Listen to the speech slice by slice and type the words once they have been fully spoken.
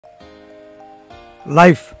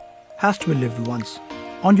Life has to be lived once.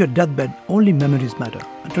 On your deathbed, only memories matter.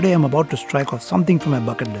 And today I'm about to strike off something from my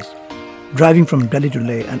bucket list. Driving from Delhi to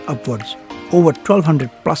Leh and upwards, over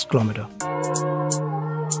 1200 plus kilometers.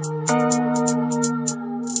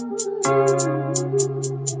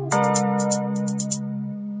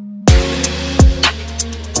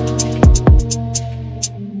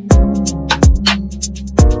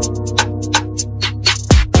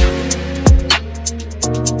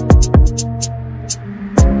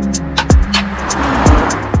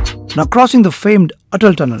 Now crossing the famed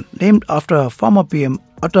Atal Tunnel, named after former PM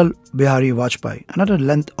Atal Bihari Vajpayee, and at a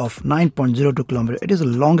length of 9.02 km, it is the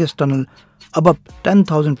longest tunnel above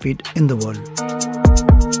 10,000 feet in the world.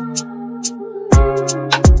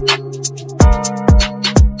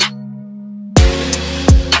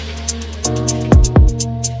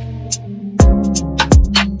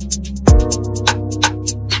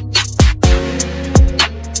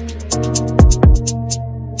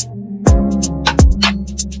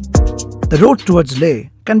 The road towards Leh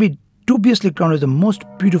can be dubiously crowned as the most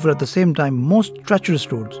beautiful, at the same time most treacherous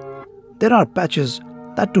roads. There are patches,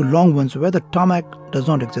 that too long ones, where the tarmac does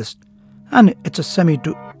not exist, and it's a semi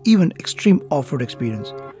to even extreme off-road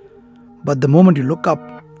experience. But the moment you look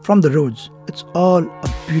up from the roads, it's all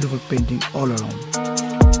a beautiful painting all around.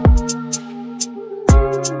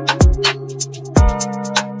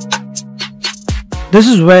 This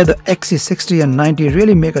is where the XC60 and 90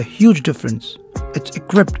 really make a huge difference. It's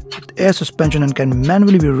equipped with air suspension and can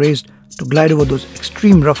manually be raised to glide over those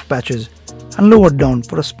extreme rough patches and lowered down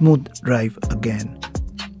for a smooth drive again.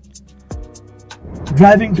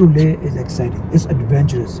 Driving to Leh is exciting, it's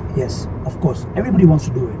adventurous, yes, of course, everybody wants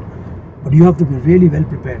to do it, but you have to be really well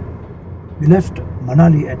prepared. We left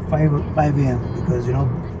Manali at 5 a.m. because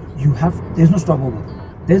there's no stopover.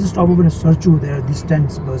 There's a stopover in Sarchu, there are these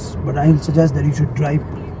tents, but I will suggest that you should drive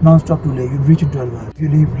non-stop to Leh. You'll reach in 12 hours. If you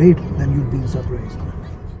leave late, then you'll be surprised.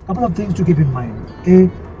 Couple of things to keep in mind. A,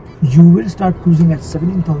 you will start cruising at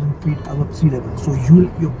 17,000 feet above sea level, so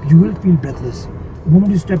you will feel breathless. The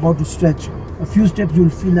moment you step out to stretch, a few steps you will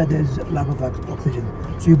feel that there is a lack of oxygen.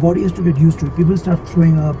 So your body has to get used to it. People start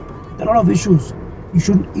throwing up. There are a lot of issues. You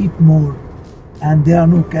shouldn't eat more, and there are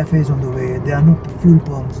no cafes on the way. There are no fuel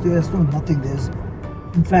pumps. There's no nothing.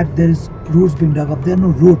 In fact, there is roads being dug up. There are no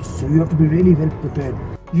roads, so you have to be really well prepared.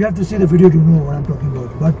 You have to see the video to know what I'm talking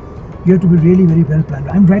about, but you have to be really very well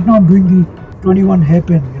planned. Right now I'm doing the 21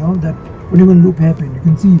 hairpin, that 21 loop hairpin. You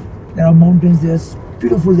can see there are mountains, there's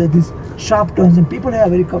beautiful, there are these sharp turns, and people here are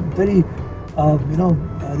very they're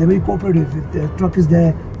very cooperative. If the truck is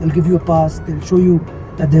there, they'll give you a pass, they'll show you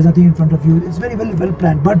that there's nothing in front of you. It's very well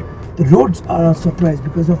planned, but the roads are a surprise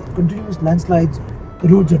because of continuous landslides. The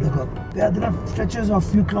roads are dug up. There are stretches of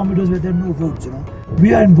few kilometers where there are no roads,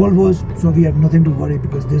 We are in Volvos, so we have nothing to worry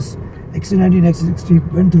because this XC90 and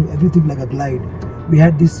XC60 went through everything like a glide. We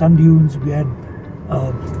had these sand dunes, we had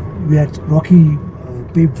rocky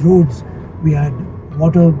paved roads, we had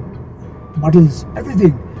water puddles,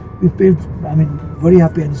 everything. We paved, very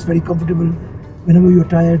happy, and it's very comfortable. Whenever you're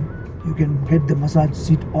tired, you can get the massage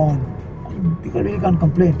seat on. You really can't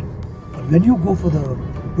complain. But when you go for the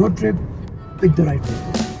road trip, pick the right way.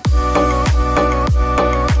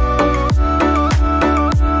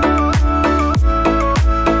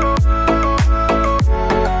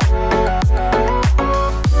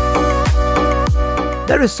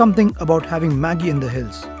 There is something about having Maggi in the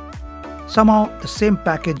hills. Somehow the same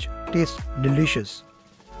package tastes delicious.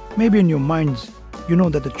 Maybe in your minds, you know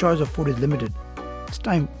that the choice of food is limited. It's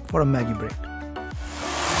time for a Maggi break.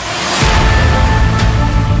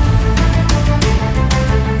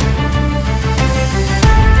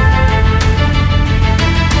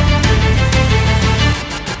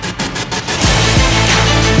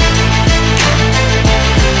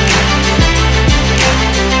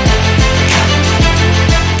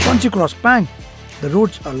 Once you cross Pang, the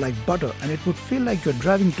roads are like butter, and it would feel like you're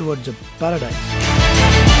driving towards a paradise.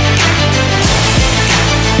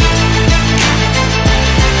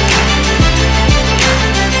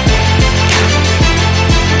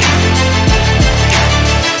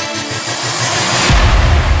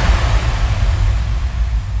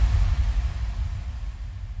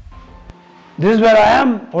 This is where I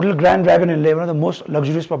am, Hotel Grand Dragon in Leh, one of the most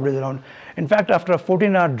luxurious properties around. In fact, after a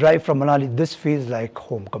 14-hour drive from Manali, this feels like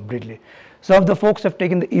home completely. Some of the folks have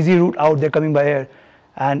taken the easy route out, they're coming by air,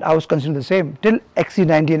 and I was considering the same. Till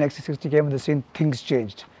XC90 and XC60 came on the scene, things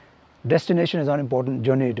changed. Destination is how important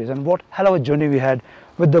journey it is, and what hell of a journey we had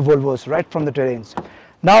with the Volvos right from the terrains.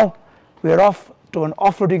 Now, we are off to an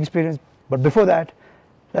off-roading experience, but before that,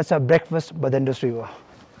 let's have breakfast by the industry war.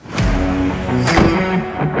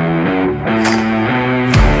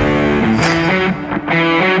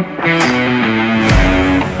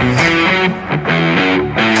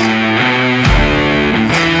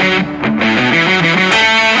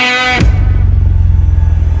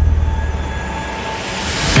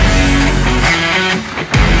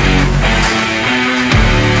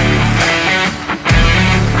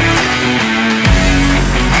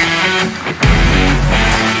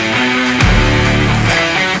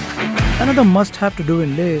 Another must-have to do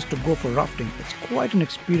in Leh is to go for rafting. It's quite an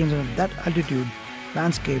experience, and at that altitude,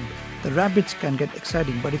 landscape, the rapids can get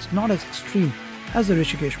exciting, but it's not as extreme as the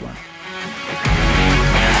Rishikesh one.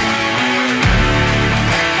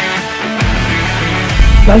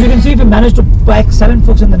 So as you can see, we managed to pack 7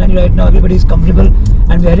 folks in the 90 right now. Everybody is comfortable,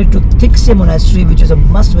 and we headed to Thiksay Monastery, which is a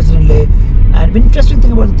must visit in Leh. And the interesting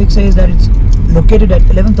thing about the Thiksay is that it's located at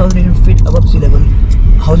 11,800 feet above sea level.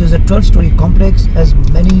 Houses a 12-story complex, has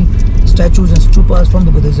many statues and stupas from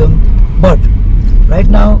the Buddhism. But right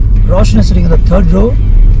now, Roshan is sitting in the 3rd row.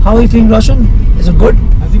 How are you feeling, Roshan? Is it good?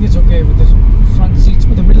 I think it's okay with the front seats,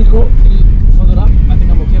 with the middle row, a little further up. I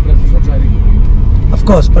think I'm okay, but I prefer driving. Of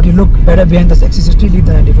course, but you look better behind this XC60. Leave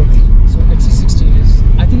the 90 for me. So XC60 is,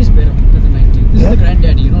 I think it's better than the 90. This is the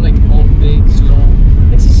granddaddy, you know, like all big, slow.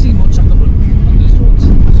 XC60 is more chuckable on these roads.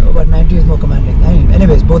 So, but 90 is more commanding. I mean,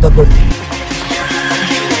 anyways, both are good.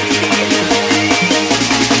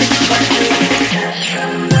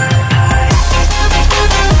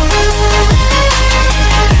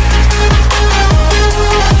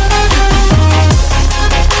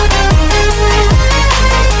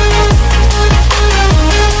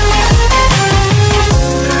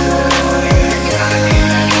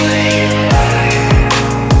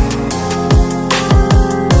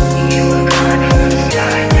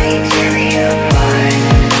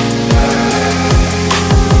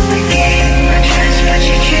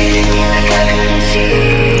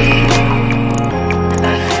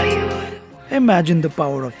 Imagine the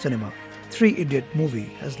power of cinema. Three Idiot movie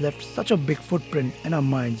has left such a big footprint in our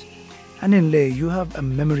minds, and in Leh you have a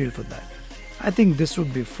memorial for that. I think this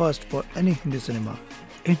would be first for any Hindi cinema.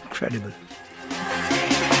 Incredible.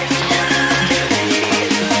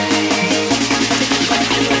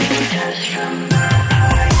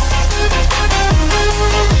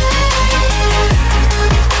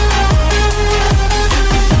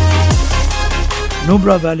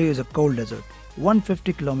 Nubra Valley is a cold desert,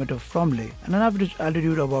 150 km from Leh and an average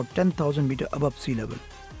altitude of about 10,000 meters above sea level.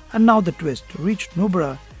 And now the twist, to reach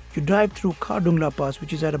Nubra, you drive through Khardungla Pass,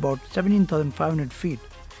 which is at about 17,500 feet.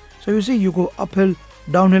 So you see, you go uphill,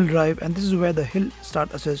 downhill drive, and this is where the hill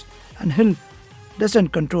start assist and hill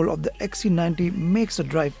descent control of the XC90 makes the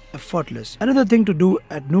drive effortless. Another thing to do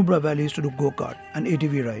at Nubra Valley is to do Gokart and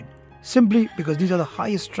ATV ride, simply because these are the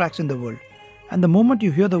highest tracks in the world. And the moment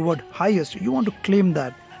you hear the word highest, you want to claim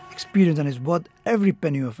that experience, and it's worth every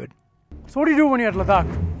penny of it. So what do you do when you're at Ladakh?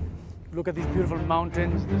 Look at these beautiful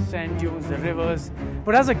mountains, the sand dunes, the rivers.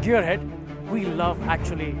 But as a gearhead, we love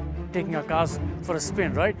actually taking our cars for a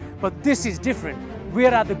spin, right? But this is different.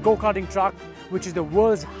 We're at the go-karting track, which is the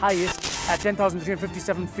world's highest at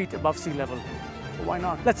 10,357 feet above sea level. So why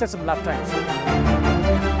not? Let's set some lap times.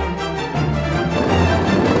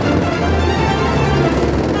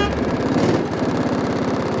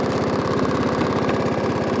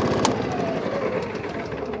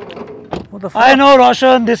 I know,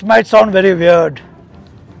 Roshan, this might sound very weird,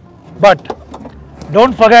 but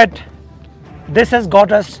don't forget, this has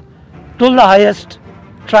got us to the highest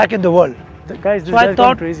track in the world. Guys, this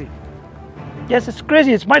is crazy. Yes, it's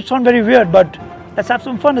crazy. It might sound very weird, but let's have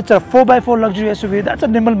some fun. It's a 4x4 luxury SUV. That's a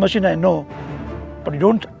nimble machine, I know. But you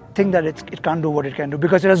don't think that it can't do what it can do,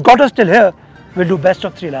 because it has got us till here. We'll do best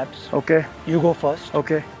of 3 laps. Okay. You go first.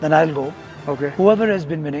 Okay. Then I'll go. Okay. Whoever has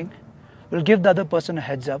been winning, we'll give the other person a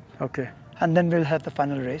heads up. Okay. And then we'll have the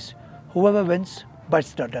final race. Whoever wins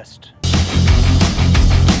bites the dust.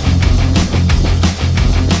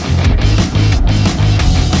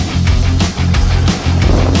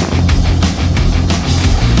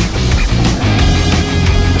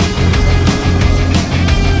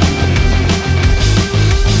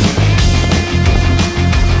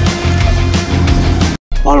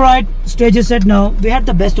 Alright, stage is set now. We had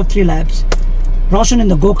the best of 3 laps. Roshan in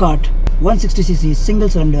the go-kart, 160cc, single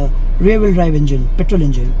cylinder, rear wheel drive engine, petrol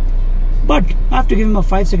engine. But I have to give him a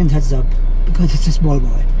 5-second heads up because it's a small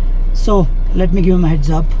boy. So let me give him a heads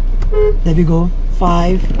up. There we go.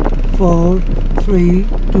 5, 4, 3,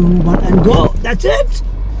 2, 1 and go. That's it.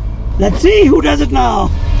 Let's see who does it now.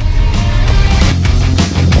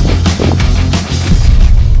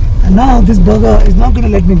 And now this burger is not going to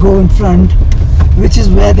let me go in front, which is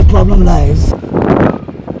where the problem lies.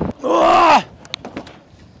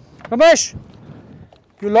 Ramesh,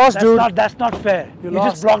 you lost, dude. That's not fair. You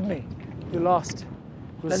just blocked me. You lost.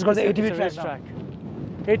 Let's go to the ATV track now.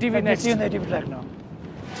 ATV next. See you on the ATV track now.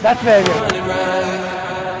 That's where we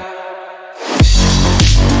are.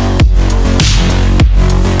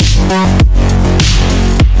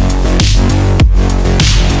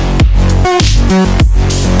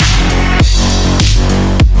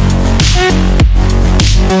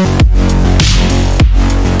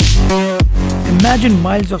 Imagine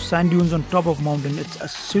miles of sand dunes on top of mountain. It's a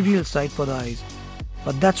surreal sight for the eyes.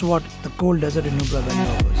 But that's what the cold desert in Nubra Valley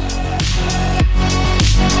offers.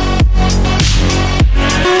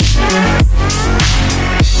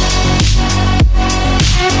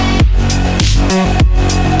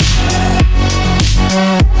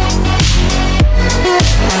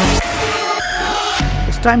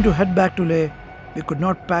 It's time to head back to Leh. We could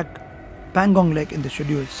not pack Pangong Lake in the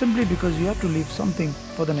schedule simply because we have to leave something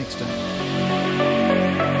for the next time.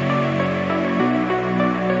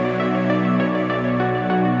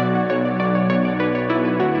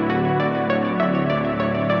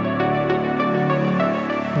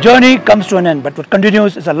 Journey comes to an end, but what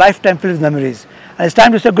continues is a lifetime filled with memories. And it's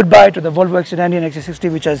time to say goodbye to the Volvo XC90 and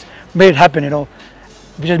XC60, which has made it happen,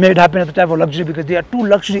 which has made it happen at the type of luxury, because they are two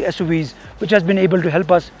luxury SUVs which has been able to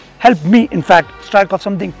help me in fact strike off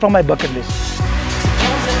something from my bucket list.